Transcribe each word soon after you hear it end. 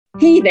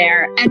Hey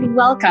there, and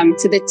welcome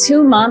to the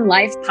Two Mom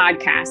Life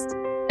podcast,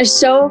 a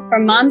show for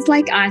moms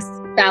like us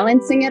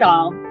balancing it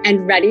all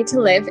and ready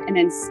to live an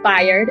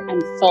inspired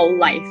and full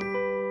life.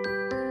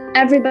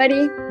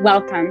 Everybody,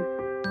 welcome.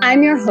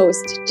 I'm your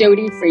host,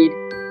 Jody Freed,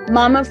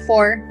 mom of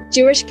four,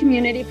 Jewish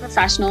community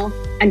professional,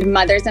 and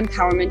mother's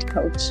empowerment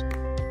coach.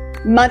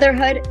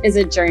 Motherhood is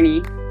a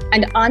journey,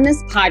 and on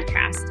this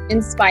podcast,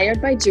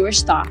 inspired by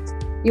Jewish thought,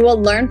 you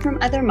will learn from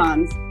other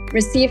moms,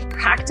 receive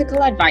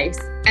practical advice,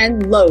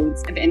 and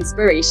loads of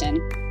inspiration.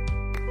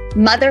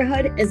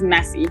 Motherhood is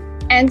messy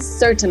and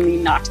certainly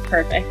not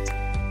perfect.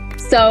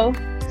 So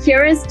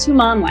here is To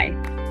Mom Life,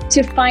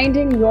 to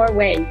finding your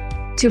way,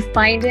 to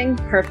finding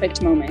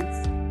perfect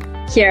moments.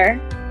 Here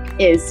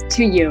is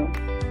to you.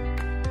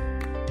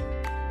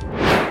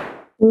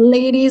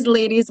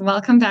 Ladies,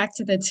 welcome back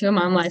to the Two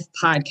Mom Life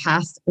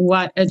podcast.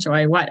 What a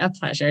joy, what a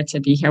pleasure to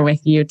be here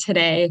with you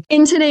today.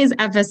 In today's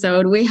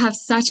episode, we have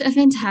such a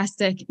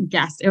fantastic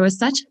guest. It was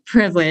such a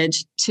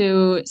privilege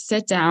to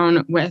sit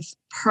down with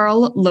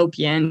Pearl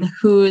Lopian,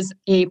 who's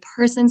a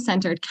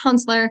person-centered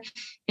counselor,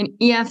 an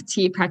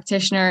EFT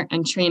practitioner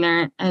and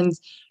trainer, and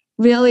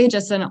really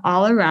just an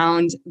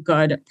all-around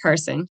good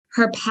person.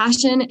 Her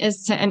passion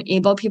is to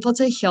enable people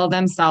to heal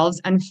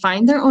themselves and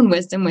find their own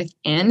wisdom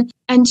within.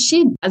 And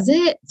she does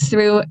it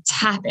through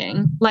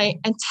tapping.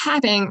 And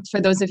tapping,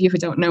 for those of you who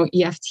don't know,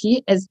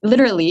 EFT is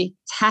literally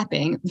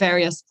tapping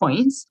various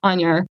points on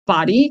your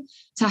body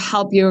to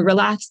help you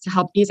relax, to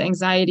help ease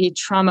anxiety,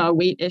 trauma,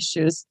 weight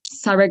issues,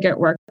 surrogate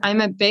work. I'm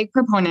a big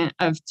proponent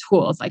of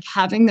tools, like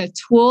having the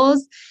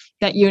tools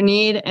that you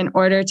need in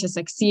order to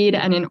succeed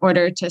and in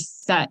order to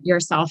set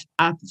yourself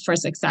up for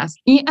success.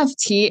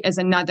 EFT is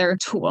another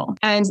tool,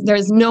 and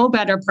there's no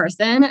better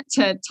person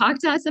to talk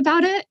to us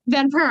about it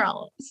than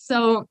Pearl.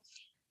 So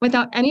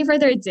without any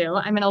further ado,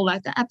 I'm going to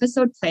let the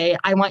episode play.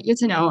 I want you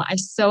to know I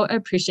so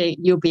appreciate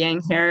you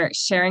being here,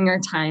 sharing your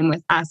time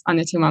with us on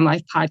the Two Mom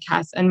Life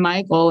podcast. And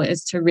my goal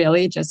is to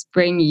really just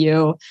bring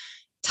you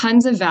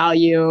tons of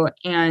value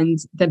and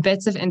the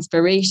bits of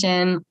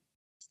inspiration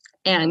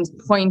and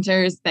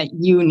pointers that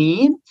you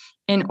need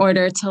in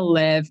order to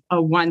live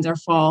a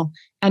wonderful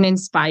and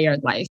inspired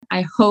life.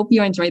 I hope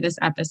you enjoy this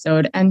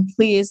episode, and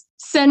please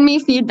send me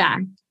feedback.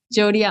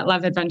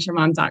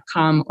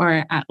 Jody@loveadventuremom.com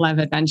or at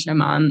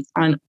loveadventuremom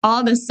on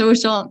all the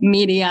social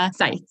media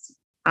sites.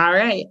 All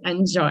right,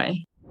 enjoy.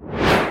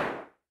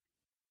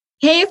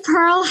 Hey,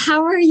 Pearl,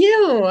 how are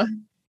you?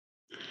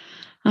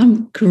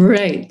 I'm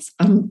great.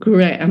 And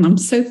I'm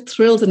so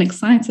thrilled and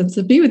excited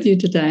to be with you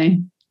today.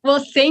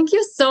 Well, thank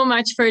you so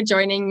much for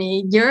joining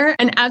me. You're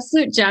an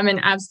absolute gem, an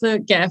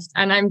absolute gift.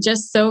 And I'm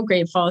just so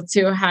grateful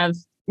to have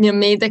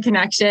made the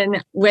connection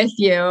with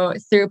you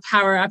through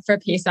Power Up for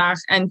Pesach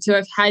and to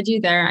have had you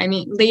there. I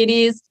mean,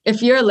 ladies,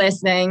 if you're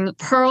listening,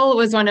 Pearl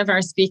was one of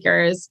our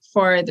speakers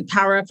for the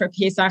Power Up for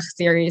Pesach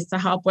series to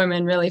help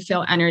women really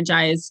feel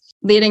energized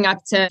leading up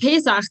to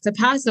Pesach, to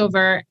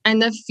Passover.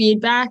 And the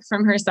feedback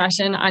from her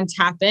session on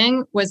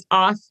tapping was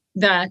off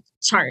the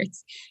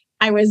charts.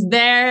 I was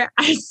there,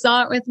 I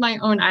saw it with my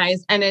own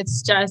eyes, and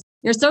it's just,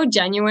 you're so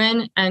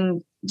genuine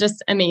and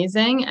just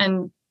amazing.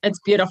 And it's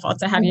beautiful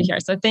to have you here.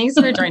 So thanks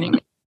for joining me.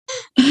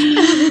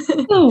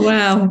 Oh,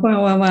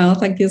 wow.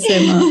 Thank you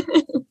so much.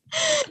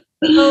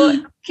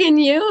 So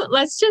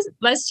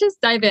let's just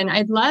dive in.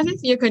 I'd love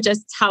if you could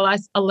just tell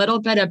us a little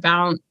bit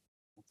about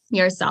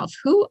yourself.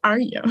 Who are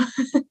you?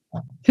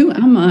 Who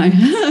am I?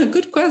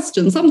 Good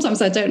question.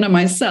 Sometimes I don't know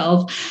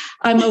myself.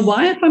 I'm a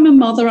wife, I'm a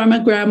mother, I'm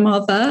a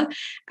grandmother,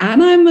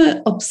 and I'm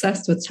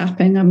obsessed with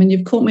tapping. I mean,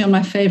 you've caught me on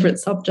my favorite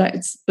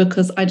subjects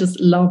because I just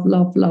love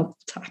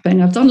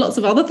tapping. I've done lots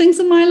of other things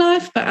in my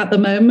life, but at the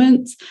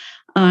moment,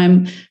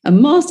 I'm a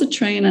master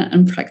trainer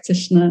and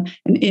practitioner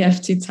in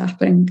EFT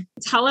tapping.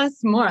 Tell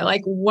us more,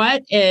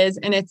 what is,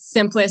 in its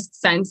simplest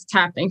sense,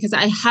 tapping? Because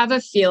I have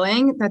a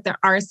feeling that there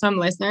are some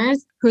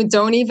listeners who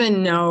don't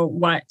even know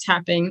what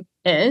tapping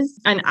is.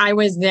 And I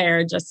was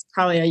there just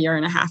probably a year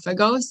and a half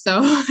ago.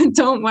 So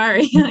don't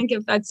worry,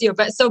 if that's you.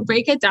 But so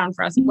break it down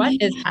for us. What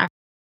is tapping?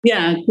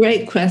 Yeah,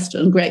 great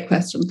question.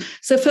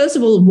 So first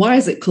of all, why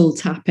is it called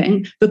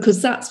tapping?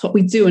 Because that's what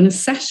we do in a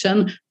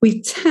session.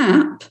 We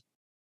tap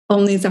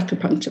on these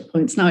acupuncture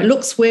points. Now, it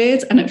looks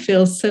weird and it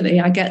feels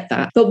silly. I get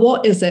that. But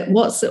what is it?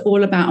 What's it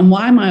all about? And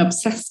why am I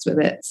obsessed with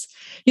it?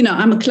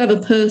 I'm a clever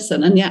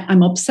person, and yet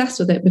I'm obsessed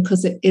with it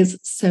because it is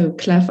so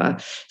clever.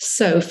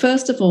 So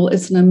first of all,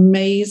 it's an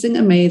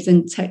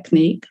amazing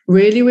technique,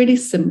 really, really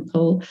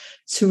simple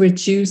to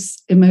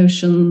reduce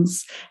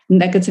emotions,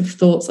 negative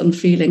thoughts and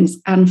feelings.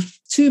 And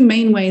two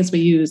main ways we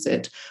use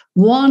it.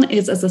 One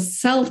is as a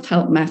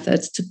self-help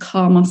method to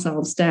calm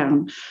ourselves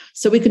down.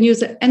 So we can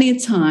use it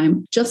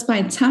anytime just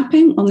by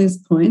tapping on these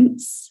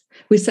points.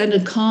 We send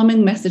a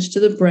calming message to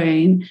the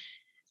brain,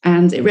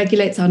 and it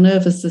regulates our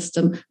nervous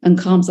system and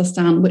calms us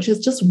down, which is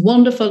just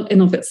wonderful in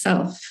of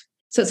itself.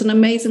 So it's an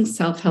amazing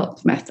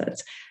self-help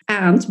method.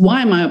 And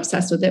why am I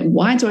obsessed with it?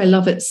 Why do I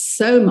love it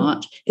so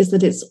much? Is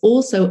that it's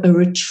also a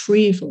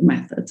retrieval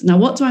method. Now,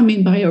 what do I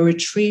mean by a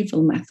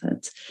retrieval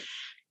method?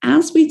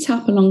 as we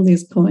tap along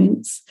these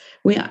points,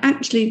 we are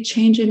actually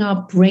changing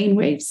our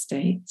brainwave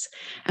state.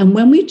 And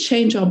when we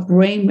change our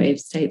brainwave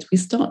state, we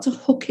start to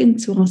hook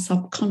into our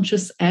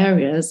subconscious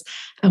areas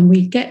and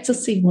we get to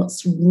see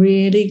what's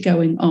really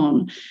going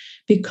on.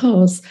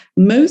 Because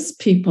most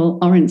people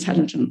are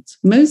intelligent.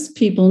 Most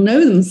people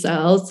know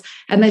themselves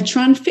and they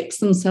try and fix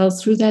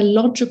themselves through their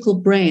logical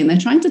brain. They're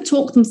trying to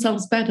talk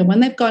themselves better.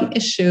 When they've got an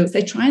issue,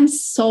 they try and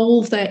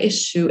solve their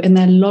issue in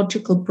their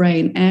logical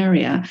brain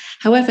area.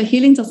 However,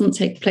 healing doesn't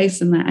take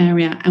place in that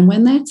area. And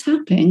when they're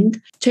tapping,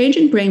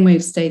 changing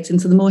brainwave states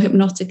into the more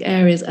hypnotic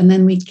areas, and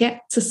then we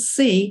get to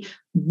see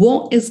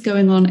what is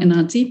going on in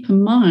our deeper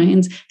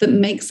mind that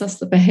makes us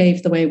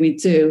behave the way we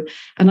do.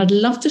 And I'd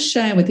love to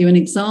share with you an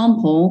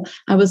example.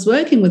 I was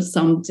working with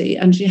somebody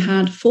and she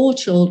had 4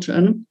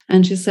 children,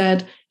 and she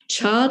said,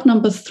 child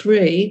number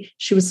 3,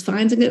 she was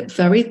finding it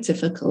very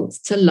difficult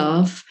to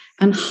love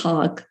and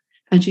hug.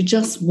 And she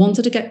just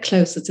wanted to get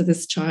closer to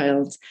this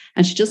child.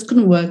 And she just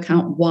couldn't work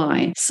out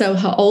why. So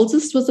her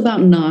oldest was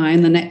about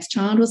 9, the next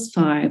child was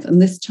 5,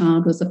 and this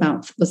child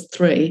was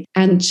 3.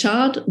 And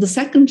the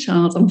second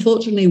child,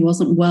 unfortunately,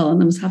 wasn't well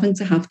and was having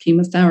to have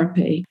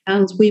chemotherapy.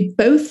 And we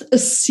both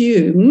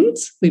assumed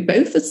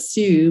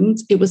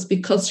it was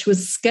because she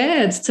was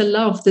scared to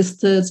love this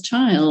third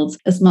child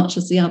as much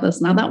as the others.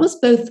 Now, that was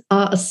both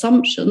our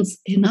assumptions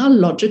in our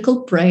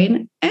logical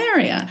brain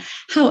area.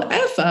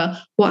 However,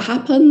 what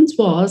happened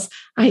was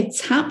I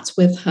tapped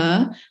with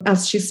her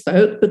as she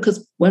spoke,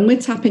 because when we're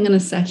tapping in a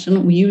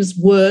session, we use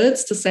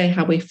words to say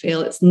how we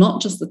feel. It's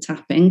not just the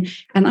tapping.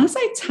 And as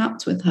I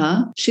tapped with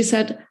her, she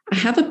said, I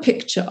have a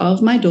picture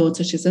of my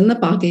daughter. She's in the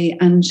buggy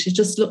and she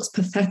just looks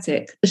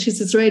pathetic. She's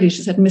Israeli.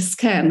 She said, Miss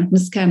Ken,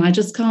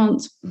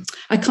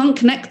 I can't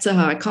connect to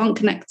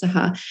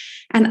her.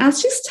 And as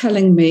she's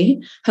telling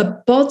me,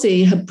 her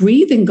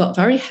breathing got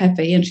very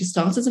heavy and she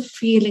started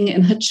feeling it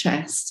in her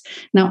chest.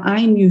 Now,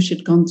 I knew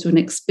she'd gone to an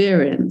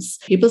experience.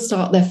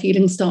 Their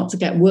feelings start to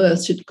get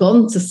worse. She'd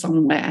gone to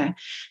somewhere.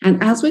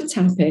 And as we're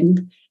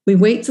tapping, we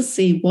wait to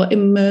see what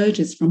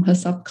emerges from her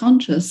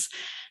subconscious.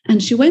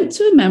 And she went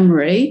to a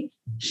memory.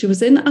 She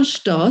was in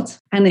Ashdod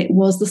and it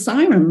was the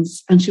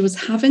sirens, and she was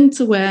having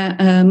to wear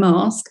a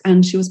mask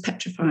and she was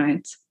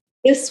petrified.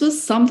 This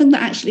was something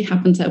that actually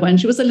happened to her when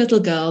she was a little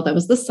girl. There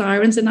was the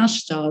sirens in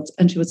Ashdod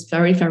and she was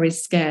very, very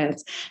scared.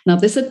 Now,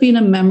 this had been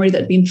a memory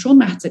that had been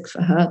traumatic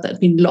for her, that had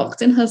been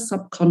locked in her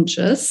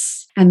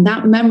subconscious. And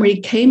that memory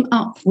came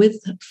up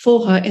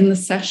for her in the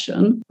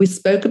session. We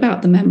spoke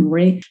about the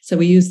memory. So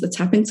we used the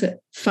tapping to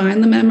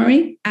find the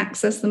memory,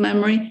 access the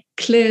memory,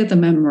 clear the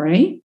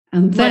memory.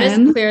 And then,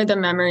 what does clear the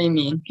memory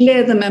mean?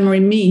 Clear the memory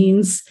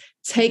means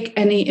take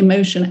any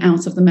emotion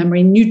out of the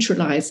memory,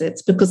 neutralize it,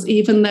 because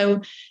even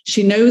though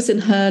she knows in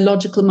her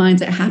logical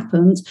mind it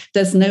happened,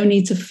 there's no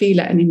need to feel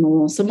it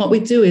anymore. So what we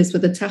do is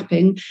with the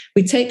tapping,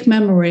 we take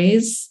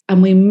memories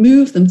and we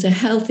move them to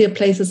healthier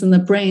places in the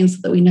brain so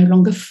that we no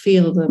longer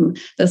feel them.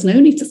 There's no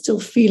need to still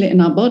feel it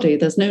in our body.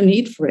 There's no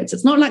need for it.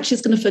 It's not like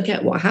she's going to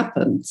forget what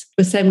happened.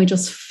 We're saying we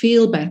just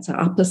feel better.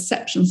 Our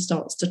perception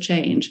starts to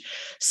change.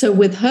 So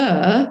with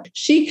her,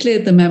 she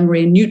cleared the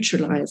memory and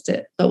neutralized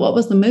it. But what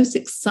was the most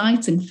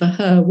exciting for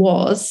her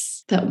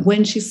was that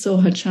when she saw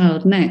her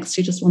child next,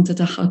 she just wanted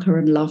to hug her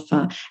and love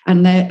her,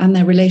 and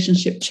their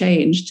relationship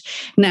changed.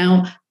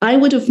 Now, I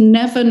would have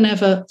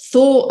never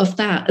thought of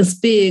that as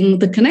being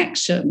the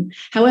connection.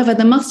 However,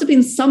 there must have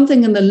been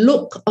something in the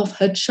look of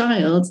her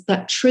child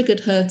that triggered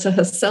her to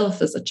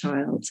herself as a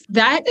child.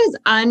 That is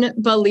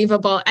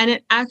unbelievable. And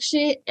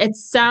it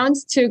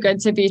sounds too good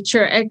to be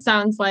true. It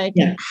sounds like,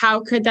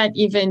 How could that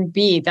even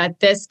be, that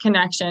this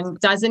connection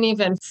doesn't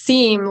even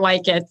seem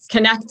like it's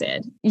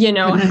connected?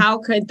 How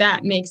could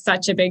that make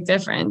such a big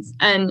difference?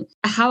 And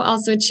how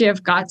else would she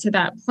have got to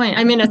that point?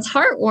 I mean, it's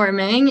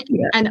heartwarming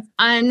and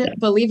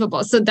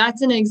unbelievable. So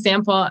that's an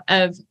example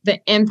of the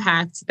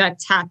impact that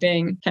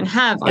tapping can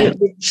have on it.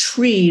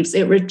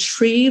 It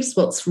retrieves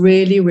what's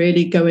really,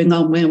 really going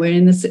on when we're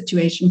in a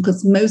situation,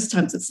 because most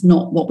times it's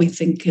not what we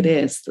think it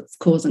is that's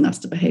causing us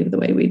to behave the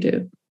way we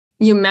do.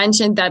 You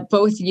mentioned that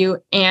both you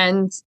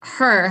and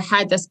her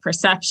had this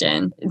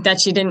perception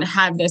that she didn't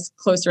have this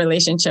close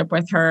relationship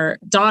with her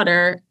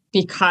daughter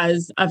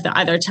because of the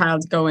other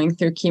child going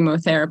through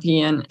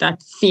chemotherapy and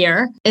that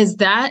fear. Is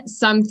that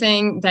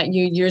something that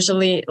you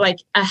usually,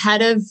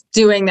 ahead of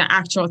doing the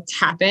actual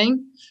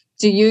tapping,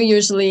 do you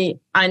usually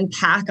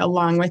unpack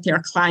along with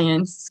your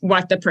clients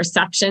what the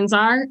perceptions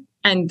are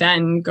and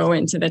then go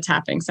into the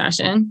tapping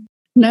session?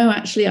 No,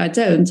 actually, I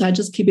don't. I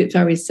just keep it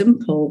very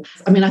simple.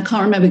 I mean, I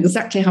can't remember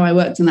exactly how I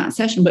worked in that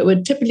session, but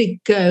we'd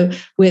typically go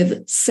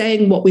with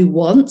saying what we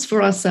want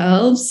for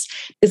ourselves.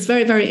 It's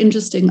very, very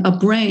interesting. Our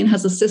brain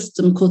has a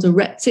system called a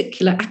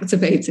reticular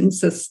activating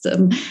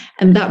system.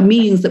 And that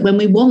means that when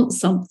we want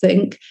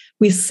something,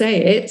 we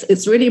say it.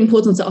 It's really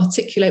important to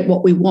articulate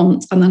what we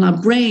want. And then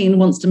our brain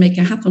wants to make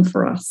it happen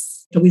for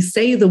us. We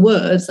say the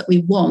words that we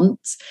want,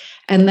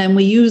 and then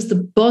we use the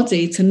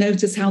body to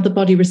notice how the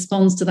body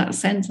responds to that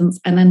sentence,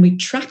 and then we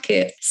track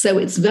it. So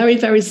it's very,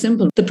 very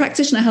simple. The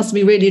practitioner has to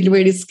be really,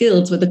 really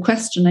skilled with the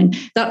questioning.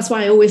 That's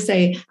why I always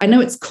say, I know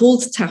it's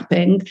called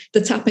tapping.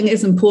 The tapping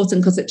is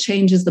important because it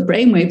changes the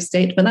brainwave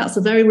state, but that's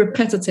a very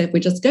repetitive. We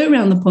just go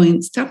around the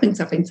points, tapping,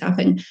 tapping,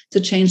 tapping to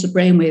change the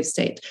brainwave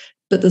state.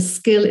 But the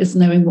skill is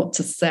knowing what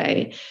to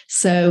say.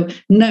 So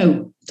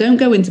no, don't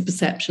go into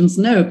perceptions.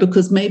 No,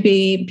 because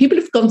maybe people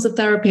have gone to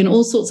therapy and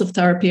all sorts of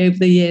therapy over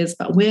the years,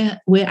 but we're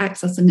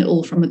accessing it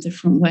all from a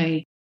different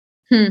way.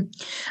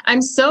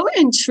 I'm so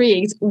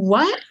intrigued.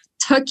 What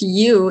took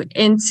you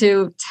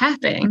into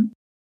tapping?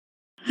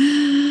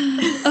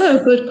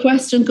 Oh, good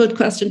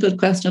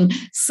question.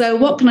 So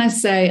what can I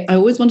say? I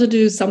always want to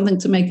do something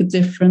to make a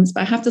difference,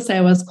 but I have to say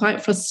I was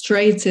quite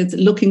frustrated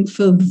looking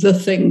for the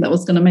thing that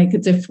was going to make a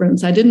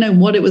difference. I didn't know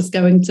what it was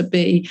going to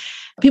be.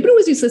 People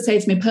always used to say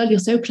to me, Pearl, you're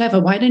so clever.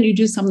 Why don't you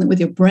do something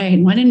with your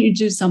brain? Why don't you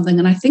do something?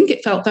 And I think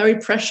it felt very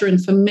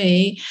pressuring for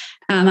me.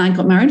 And I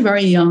got married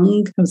very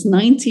young. I was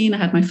 19. I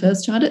had my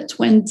first child at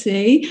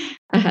 20.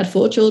 I had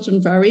 4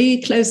 children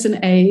very close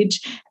in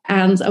age.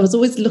 And I was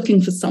always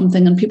looking for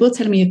something. And people were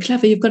telling me, you're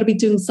clever, you've got to be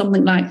doing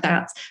something like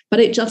that. But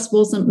it just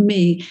wasn't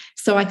me.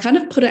 So I kind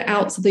of put it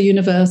out to the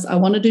universe. I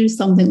want to do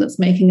something that's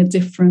making a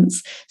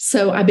difference.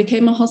 So I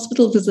became a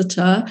hospital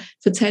visitor.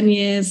 For 10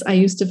 years, I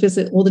used to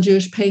visit all the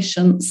Jewish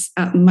patients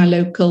at my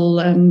local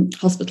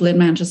hospital in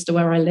Manchester,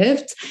 where I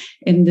lived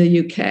in the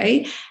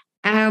UK.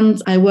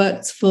 And I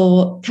worked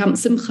for Camp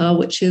Simcha,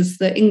 which is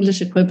the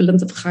English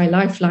equivalent of Chai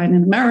Lifeline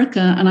in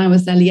America. And I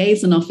was their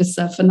liaison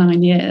officer for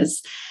 9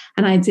 years.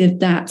 And I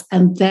did that.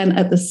 And then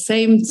at the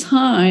same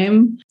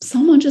time,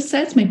 someone just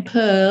said to me,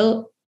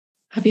 Pearl,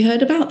 have you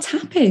heard about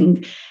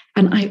tapping?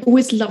 And I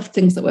always loved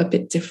things that were a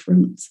bit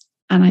different.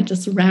 And I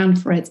just ran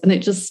for it. And it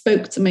just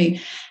spoke to me.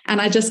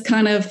 And I just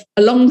kind of,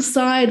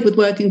 alongside with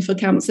working for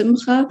Camp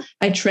Simcha,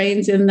 I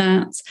trained in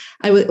that.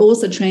 I was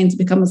also trained to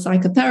become a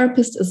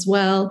psychotherapist as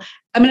well.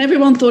 I mean,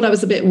 everyone thought I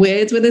was a bit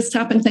weird with this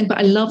tapping thing, but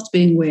I loved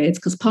being weird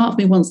because part of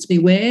me wants to be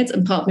weird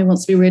and part of me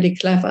wants to be really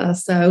clever.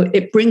 So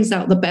it brings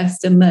out the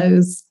best in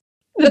those.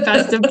 The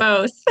best of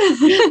both.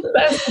 The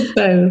best of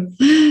both.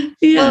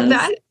 Yes.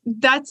 Well,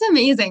 that's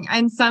amazing.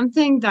 And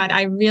something that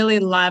I really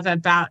love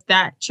about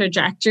that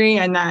trajectory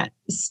and that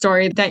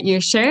story that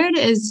you shared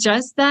is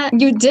just that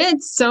you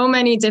did so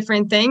many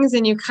different things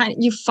and you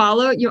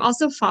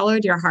also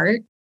followed your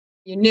heart.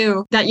 You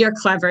knew that you're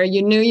clever.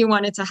 You knew you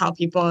wanted to help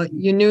people.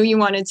 You knew you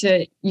wanted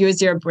to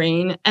use your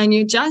brain, and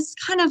you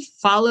just kind of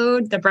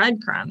followed the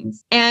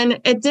breadcrumbs. And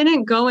it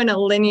didn't go in a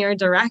linear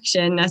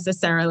direction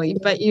necessarily,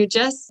 but you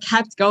just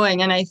kept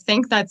going. And I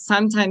think that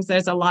sometimes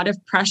there's a lot of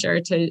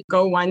pressure to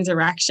go one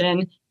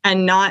direction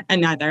and not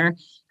another.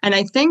 And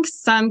I think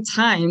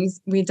sometimes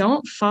we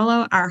don't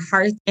follow our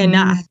heart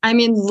enough. I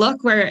mean,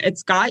 look where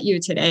it's got you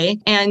today.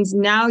 And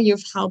now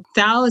you've helped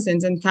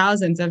thousands and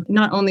thousands of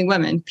not only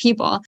women,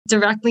 people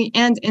directly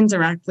and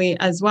indirectly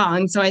as well.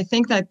 And so I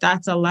think that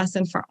that's a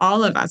lesson for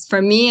all of us,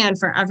 for me and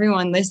for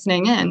everyone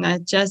listening in,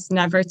 that just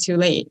never too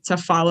late to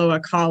follow a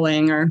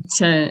calling or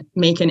to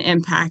make an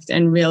impact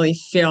and really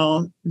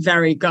feel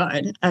very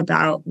good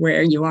about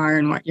where you are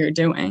and what you're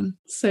doing.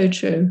 So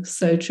true.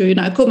 So true. You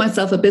know, I call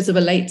myself a bit of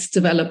a late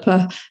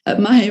developer at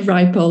my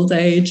ripe old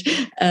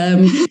age.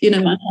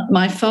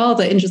 My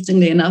father,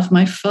 interestingly enough,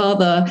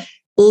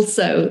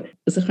 also,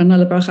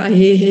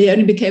 he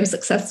only became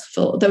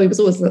successful, though he was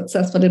always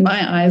successful in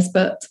my eyes,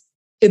 but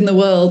in the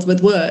world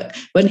with work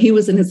when he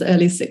was in his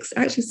early 60s,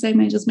 actually same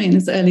age as me, in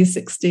his early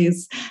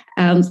 60s.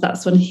 And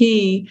that's when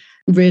he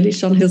really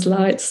shone his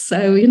light.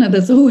 So, you know,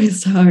 there's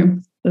always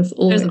time. There's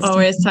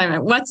always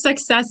time. What's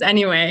success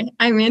anyway?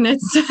 I mean,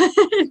 it's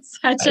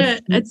such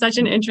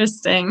an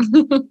interesting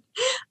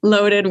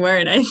loaded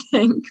word, I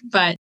think.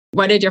 But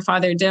what did your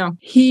father do?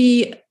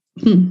 He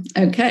created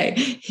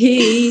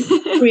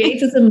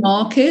a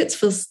market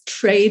for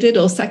traded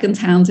or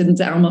second-hand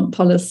endowment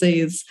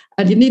policies.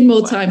 And you need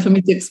more time for me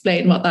to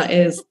explain what that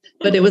is.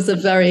 But it was a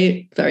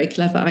very, very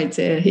clever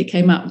idea he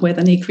came up with,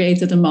 and he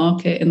created a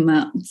market in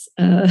that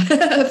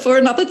for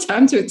another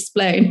time to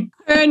explain.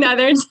 For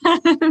another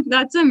time.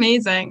 That's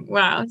amazing.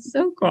 Wow.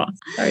 So cool.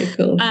 Very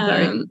cool.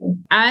 Very cool.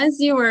 As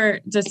you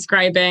were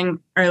describing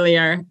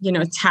earlier,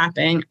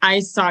 tapping, I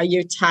saw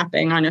you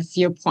tapping on a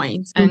few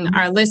points. And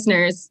our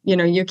listeners,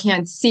 you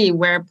can't see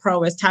where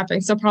Pearl was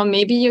tapping. So Pearl,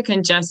 maybe you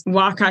can just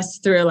walk us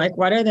through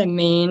what are the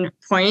main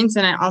points?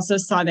 And I also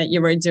saw that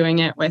you were doing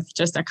it with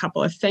just a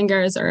couple of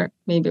fingers or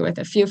maybe with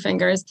a few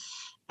fingers.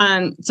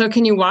 So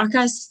can you walk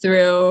us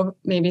through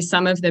maybe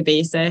some of the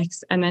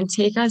basics and then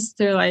take us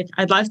through,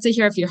 I'd love to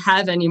hear if you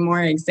have any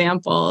more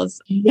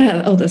examples.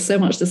 Yeah. Oh, there's so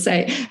much to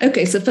say.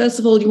 Okay. So first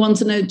of all, you want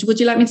to know, would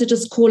you like me to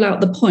just call out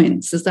the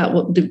points? Is that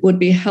what would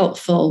be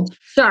helpful?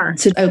 Sure.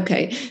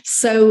 Okay.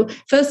 So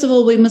first of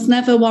all, we must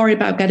never worry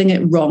about getting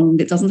it wrong.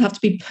 It doesn't have to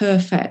be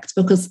perfect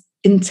because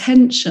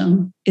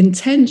intention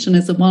intention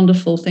is a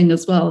wonderful thing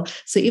as well.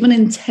 So even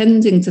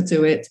intending to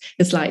do it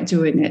is like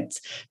doing it.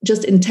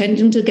 Just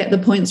intending to get the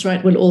points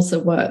right will also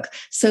work.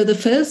 So the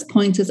first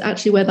point is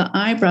actually where the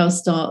eyebrow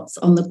starts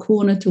on the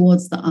corner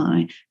towards the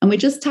eye. And we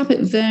just tap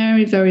it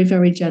very, very,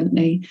 very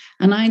gently.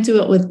 And I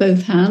do it with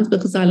both hands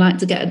because I like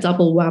to get a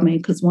double whammy,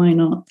 because why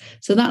not?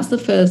 So that's the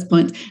first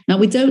point. Now,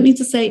 we don't need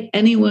to say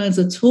any words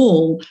at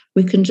all.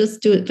 We can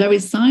just do it very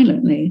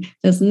silently.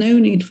 There's no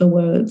need for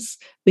words.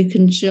 We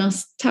can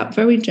just tap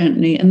very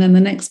gently. And then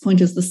the next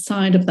point is the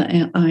side of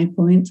the eye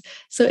point.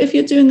 So if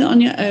you're doing it on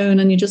your own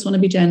and you just want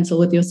to be gentle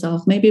with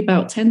yourself, maybe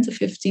about 10 to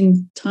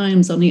 15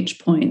 times on each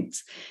point.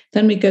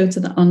 Then we go to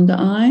the under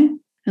eye,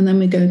 and then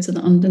we go to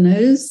the under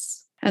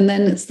nose. And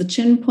then it's the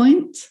chin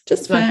point.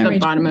 Just so very the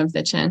bottom of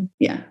the chin.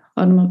 Yeah,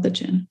 bottom of the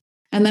chin.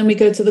 And then we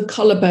go to the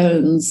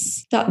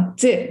collarbones, that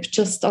dip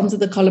just under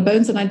the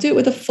collarbones. And I do it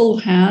with a full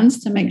hand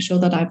to make sure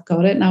that I've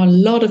got it. Now, a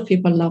lot of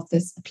people love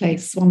this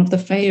place. One of the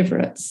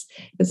favorites.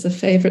 It's a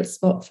favorite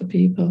spot for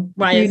people.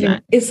 Why is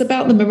that? It's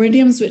about the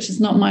meridians, which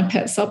is not my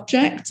pet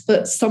subject,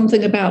 but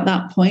something about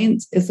that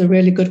point is a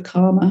really good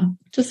calmer.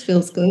 Just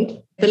feels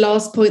good. The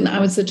last point that I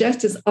would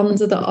suggest is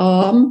under the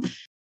arm.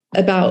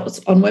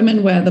 On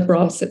women where the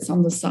bra sits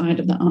on the side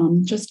of the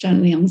arm, just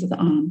gently under the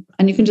arm.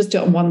 And you can just do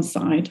it on one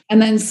side.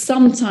 And then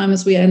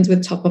sometimes we end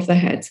with top of the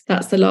head.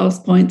 That's the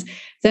last point.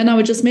 Then I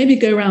would just maybe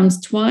go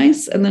around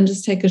twice and then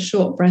just take a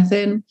short breath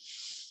in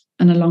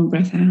and a long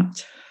breath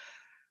out.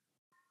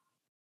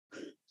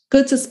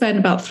 Good to spend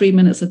about 3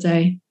 minutes a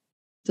day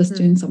just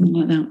doing something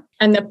like that.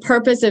 And the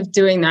purpose of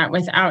doing that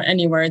without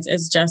any words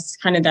is just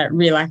kind of that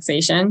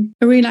relaxation.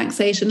 A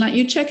relaxation, like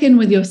you check in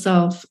with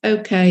yourself.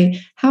 Okay,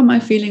 how am I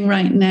feeling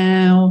right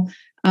now?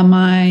 Am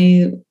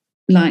I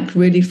like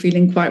really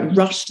feeling quite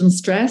rushed and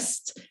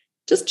stressed?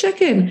 Just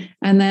check in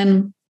and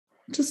then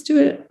just do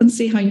it and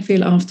see how you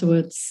feel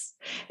afterwards.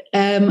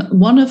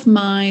 One of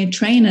my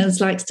trainers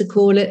likes to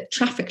call it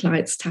traffic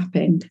lights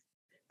tapping.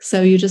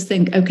 So you just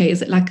think, okay,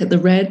 is it like at the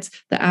red,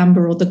 the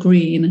amber, or the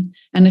green?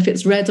 And if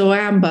it's red or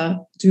amber,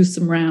 do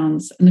some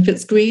rounds. And if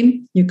it's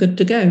green, you're good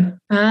to go.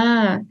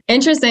 Ah,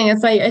 interesting.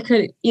 It's like it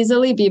could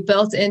easily be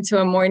built into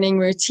a morning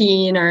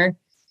routine or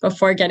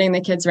before getting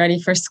the kids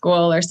ready for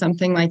school or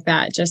something like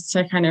that, just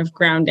to kind of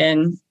ground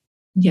in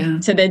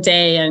to the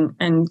day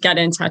and get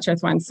in touch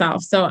with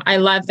oneself. So I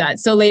love that.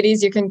 So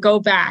ladies, you can go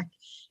back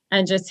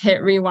and just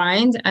hit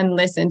rewind and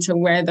listen to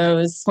where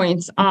those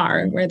points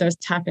are, where those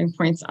tapping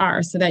points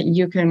are, so that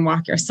you can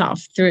walk yourself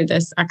through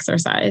this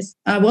exercise.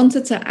 I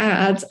wanted to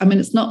add, I mean,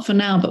 it's not for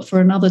now, but for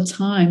another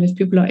time, if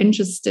people are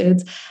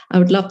interested, I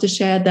would love to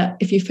share that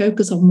if you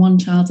focus on one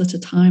child at a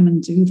time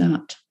and do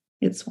that,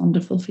 it's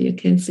wonderful for your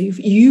kids. So if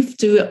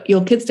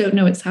your kids don't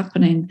know it's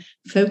happening,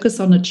 focus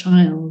on a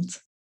child.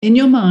 In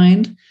your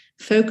mind,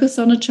 focus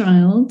on a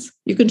child.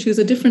 You can choose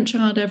a different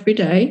child every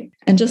day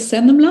and just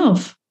send them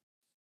love.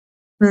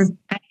 And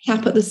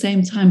tap at the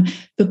same time,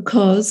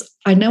 because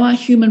I know our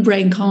human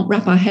brain can't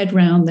wrap our head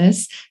around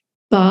this,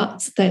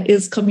 but there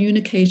is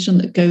communication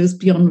that goes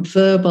beyond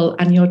verbal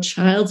and your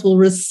child will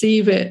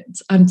receive it.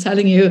 I'm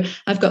telling you,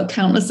 I've got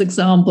countless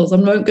examples. I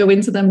won't go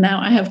into them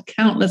now. I have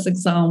countless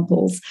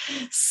examples.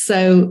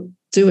 So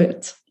do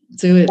it.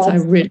 Do it. I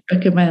really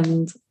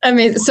recommend. I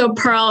mean, so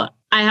Pearl,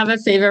 I have a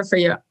favor for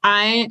you.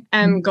 I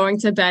am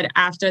going to bed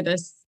after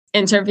this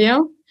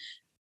interview.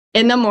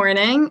 In the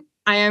morning,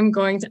 I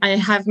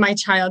have my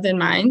child in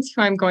mind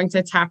who I'm going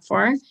to tap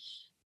for.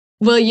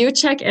 Will you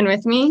check in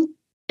with me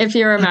if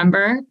you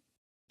remember,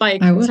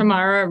 like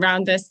tomorrow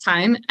around this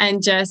time,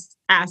 and just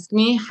ask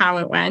me how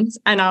it went,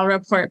 and I'll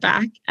report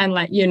back and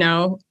let you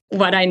know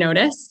what I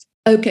noticed?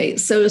 Okay.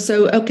 So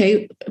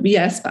okay.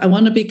 Yes, but I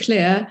want to be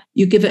clear.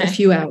 You give it a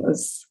few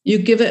hours. You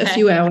give it a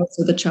few hours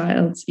with the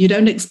child. You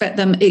don't expect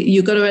them.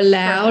 You've got to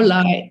allow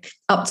like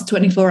up to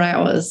 24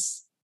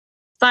 hours.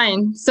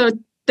 Fine. So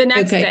the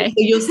next day. So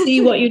you'll see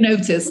what you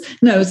notice.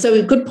 No,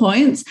 so good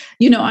point.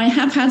 I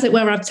have had it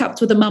where I've tapped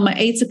with a mum at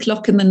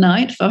 8:00 in the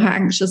night for her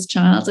anxious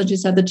child. And she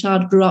said the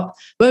child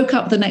woke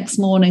up the next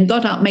morning,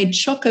 got up, made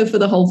choco for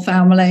the whole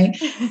family.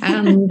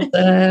 And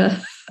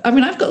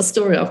I've got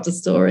story after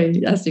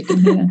story, as you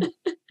can hear.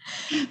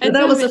 But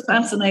that was a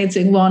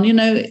fascinating one. He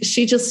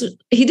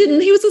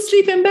was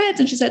asleep in bed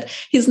and she said,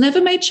 he's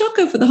never made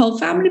choco for the whole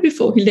family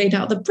before. He laid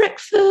out the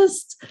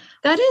breakfast.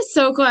 That is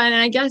so cool. And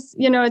I guess,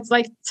 it's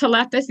like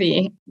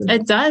telepathy.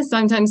 It does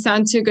sometimes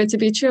sound too good to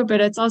be true,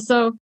 but it's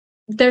also,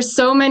 there's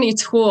so many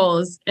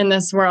tools in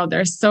this world.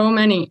 There's so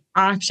many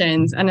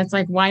options. And it's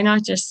like, why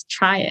not just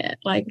try it?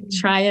 Like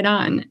try it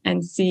on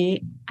and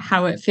see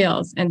how it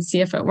feels and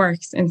see if it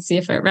works and see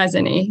if it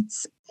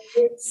resonates.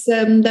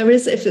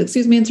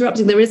 Excuse me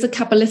interrupting, there is a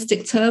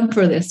Kabbalistic term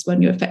for this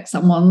when you affect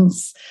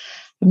someone's,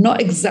 I'm not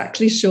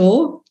exactly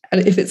sure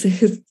if it's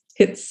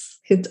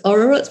hit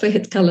aura for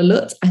hit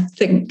kalalut. I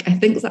think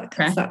that's a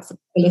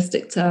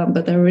Kabbalistic term,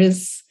 but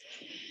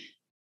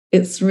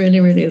it's really,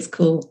 really is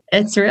cool.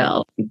 It's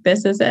real.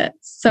 This is it.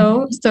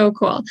 So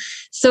cool.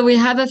 So we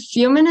have a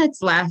few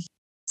minutes left.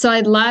 So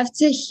I'd love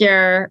to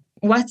hear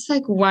what's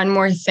like one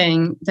more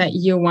thing that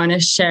you want to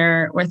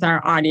share with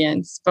our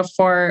audience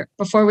before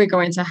we go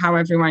into how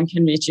everyone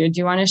can reach you? Do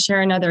you want to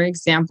share another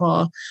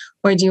example,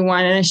 or do you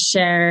want to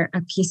share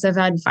a piece of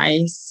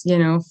advice,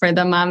 for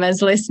the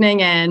mamas listening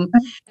in?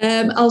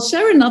 I'll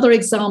share another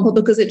example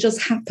because it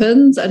just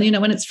happened. And,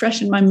 when it's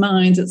fresh in my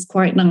mind, it's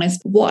quite nice.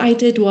 What I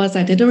did was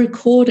I did a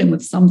recording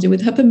with somebody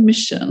with her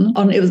permission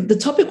the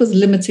topic was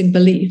limiting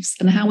beliefs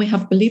and how we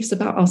have beliefs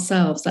about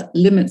ourselves that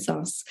limits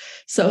us.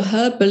 So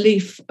her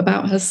belief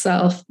about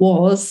herself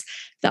was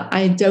that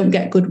I don't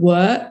get good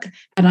work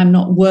and I'm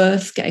not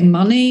worth getting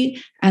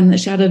money. And that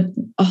she had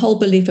a whole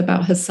belief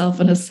about herself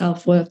and her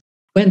self-worth.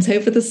 Went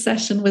over the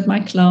session with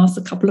my class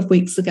a couple of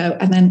weeks ago.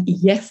 And then,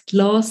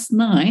 last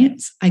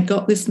night, I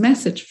got this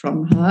message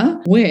from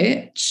her,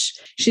 which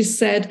she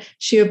said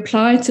she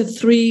applied to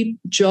 3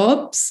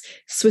 jobs,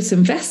 Swiss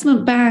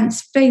investment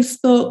banks,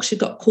 Facebook. She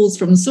got calls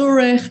from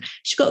Zurich.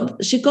 She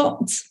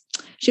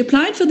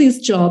applied for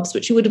these jobs,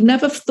 which she would have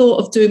never thought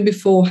of doing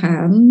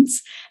beforehand.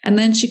 And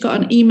then she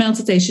got an email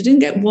today. She didn't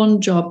get one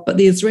job, but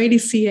the Israeli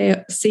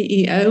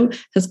CEO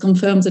has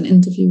confirmed an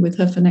interview with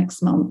her for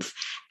next month.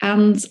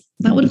 And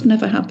that would have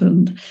never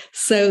happened.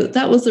 So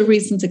that was a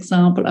recent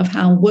example of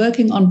how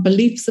working on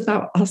beliefs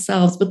about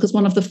ourselves, because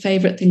one of the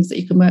favorite things that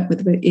you can work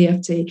with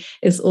EFT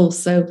is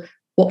also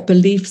what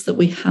beliefs that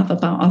we have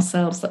about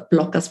ourselves that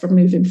block us from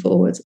moving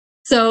forward.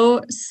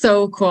 So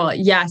cool.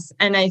 Yes.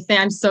 And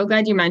I'm so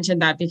glad you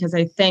mentioned that, because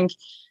I think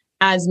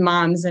as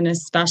moms, and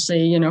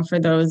especially, for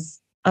those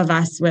of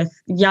us with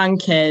young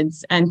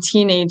kids and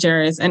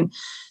teenagers and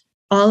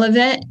all of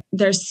it,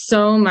 there's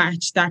so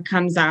much that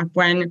comes up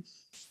when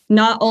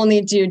not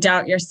only do you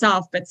doubt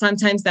yourself, but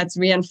sometimes that's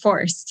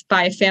reinforced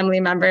by family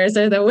members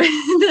or the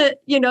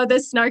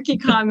snarky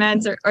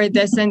comments or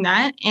this and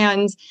that.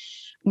 And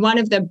one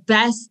of the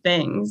best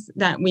things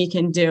that we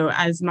can do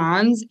as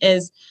moms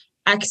is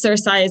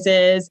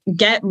exercises,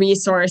 get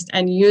resourced,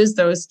 and use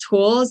those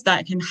tools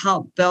that can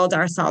help build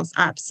ourselves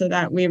up so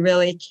that we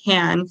really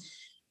can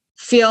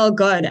feel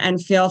good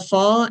and feel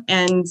full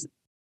and,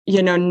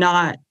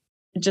 not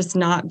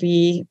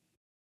be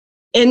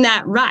in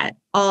that rut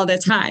all the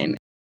time.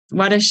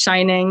 What a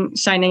shining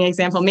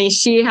example. May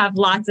she have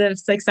lots of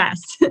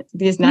success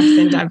these next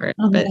endeavors.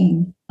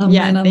 Amen.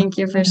 Thank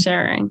you for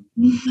sharing.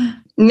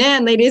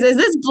 Man, ladies, is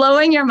this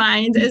blowing your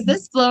mind? Is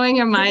this blowing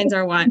your minds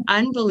or what?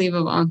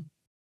 Unbelievable.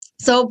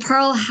 So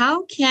Pearl,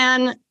 how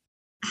can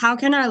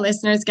our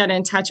listeners get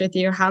in touch with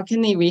you? How can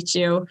they reach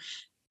you?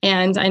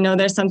 And I know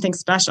there's something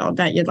special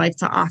that you'd like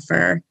to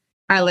offer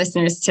our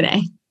listeners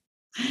today.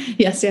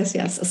 Yes.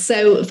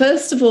 So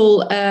first of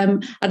all,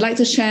 I'd like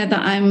to share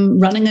that I'm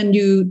running a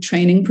new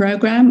training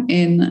program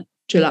in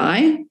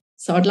July.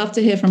 So I'd love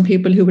to hear from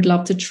people who would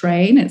love to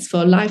train. It's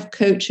for life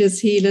coaches,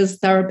 healers,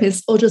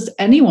 therapists, or just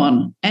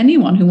anyone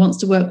who wants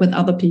to work with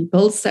other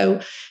people.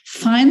 So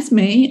find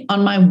me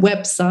on my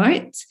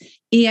website,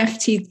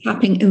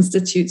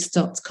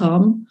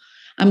 efttappinginstitute.com.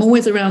 I'm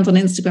always around on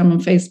Instagram and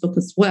Facebook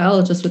as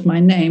well, just with my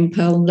name,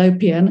 Pearl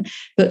Lopian.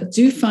 But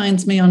do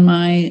find me on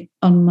my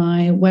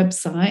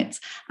website.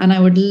 And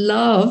I would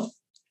love,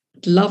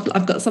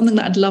 I've got something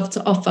that I'd love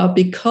to offer,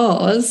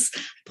 because I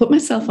put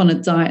myself on a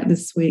diet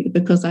this week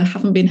because I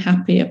haven't been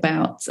happy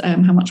about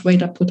how much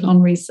weight I put on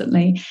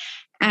recently.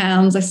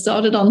 And I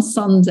started on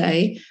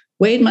Sunday,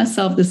 weighed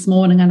myself this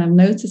morning, and I've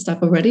noticed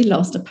I've already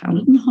lost 1.5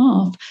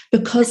 pounds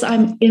because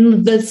I'm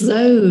in the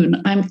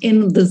zone.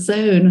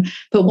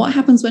 But what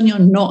happens when you're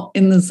not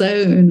in the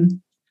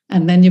zone?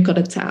 And then you've got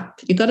to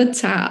tap. You've got to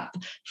tap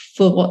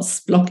for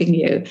what's blocking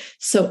you.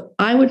 So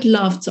I would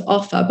love to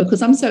offer,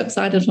 because I'm so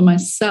excited for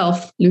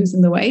myself losing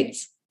the weight.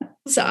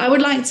 So I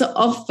would like to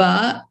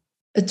offer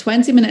a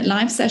 20-minute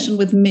live session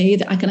with me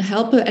that I can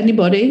help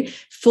anybody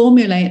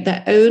formulate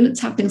their own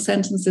tapping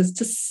sentences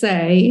to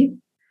say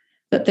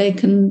that they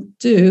can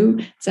do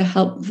to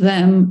help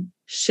them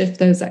shift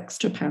those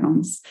extra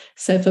pounds.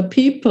 So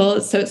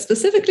it's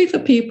specifically for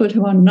people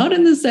who are not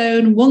in the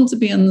zone, want to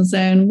be in the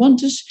zone, want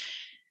to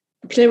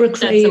clear a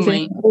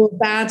craving or a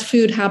bad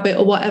food habit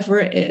or whatever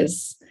it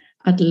is.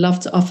 I'd love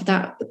to offer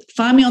that.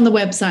 Find me on the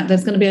website.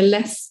 There's going to be a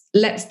let's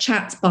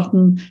chat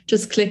button.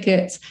 Just click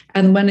it.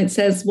 And when it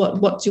says, what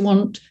do you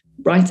want?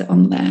 Write it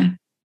on there.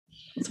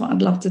 That's what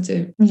I'd love to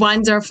do.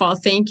 Wonderful.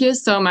 Thank you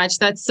so much.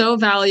 That's so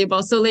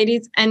valuable. So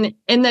ladies, and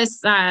in this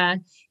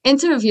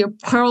interview,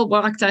 Pearl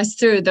walked us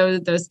through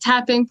those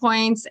tapping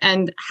points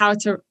and how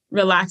to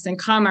relax and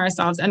calm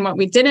ourselves. And what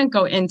we didn't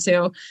go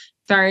into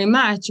very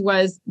much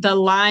was the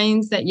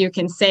lines that you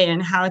can say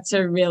and how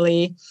to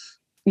really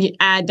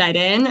add that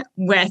in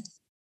with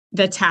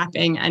the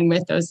tapping and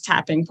with those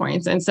tapping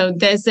points. And so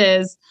this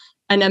is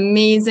an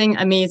amazing,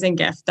 amazing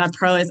gift that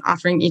Pearl is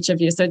offering each of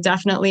you. So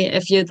definitely,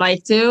 if you'd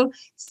like to,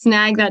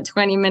 snag that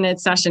 20-minute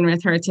session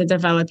with her to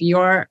develop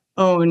your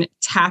own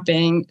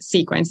tapping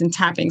sequence and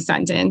tapping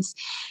sentence.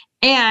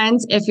 And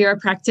if you're a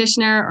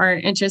practitioner or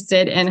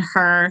interested in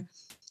her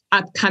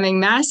upcoming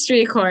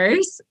mastery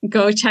course,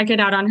 go check it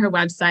out on her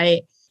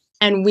website.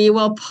 And we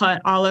will put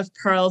all of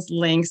Pearl's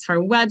links, her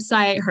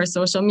website, her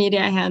social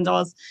media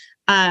handles,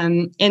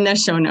 in the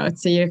show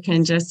notes. So you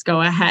can just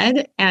go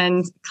ahead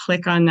and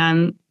click on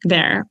them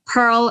there.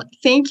 Pearl,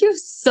 thank you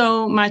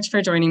so much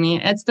for joining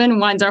me. It's been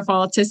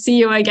wonderful to see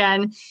you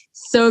again.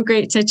 So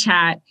great to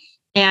chat.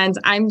 And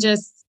I'm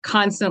just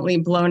constantly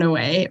blown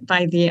away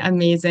by the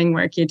amazing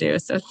work you do.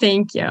 So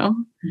thank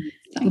you.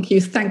 Thank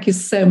you. Thank you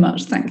so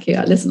much. Thank you.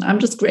 Listen, I'm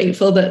just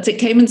grateful that it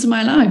came into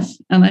my life.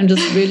 And I'm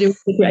just really,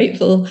 really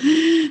grateful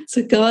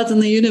to God and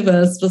the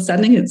universe for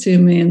sending it to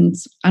me. And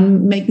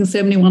I'm making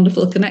so many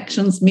wonderful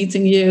connections,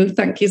 meeting you.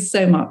 Thank you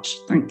so much.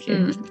 Thank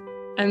you.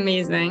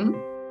 Amazing.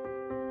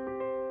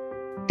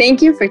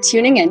 Thank you for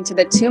tuning in to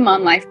the Two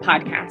Mom Life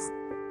podcast.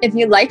 If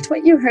you liked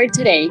what you heard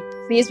today,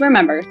 please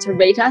remember to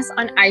rate us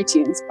on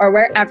iTunes or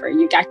wherever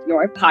you get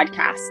your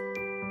podcasts.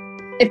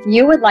 If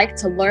you would like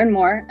to learn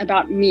more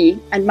about me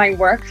and my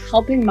work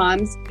helping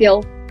moms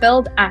feel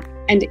filled up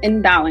and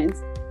in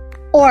balance,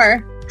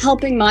 or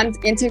helping moms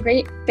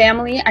integrate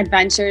family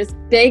adventures,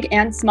 big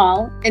and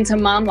small, into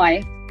mom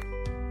life,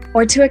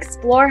 or to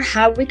explore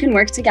how we can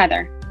work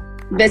together,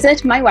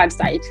 visit my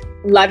website,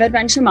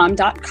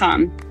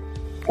 loveadventuremom.com,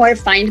 or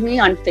find me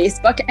on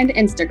Facebook and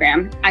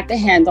Instagram at the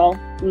handle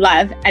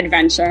Love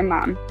Adventure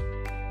Mom.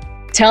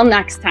 Till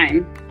next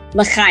time,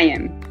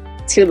 l'chaim,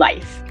 to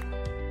life.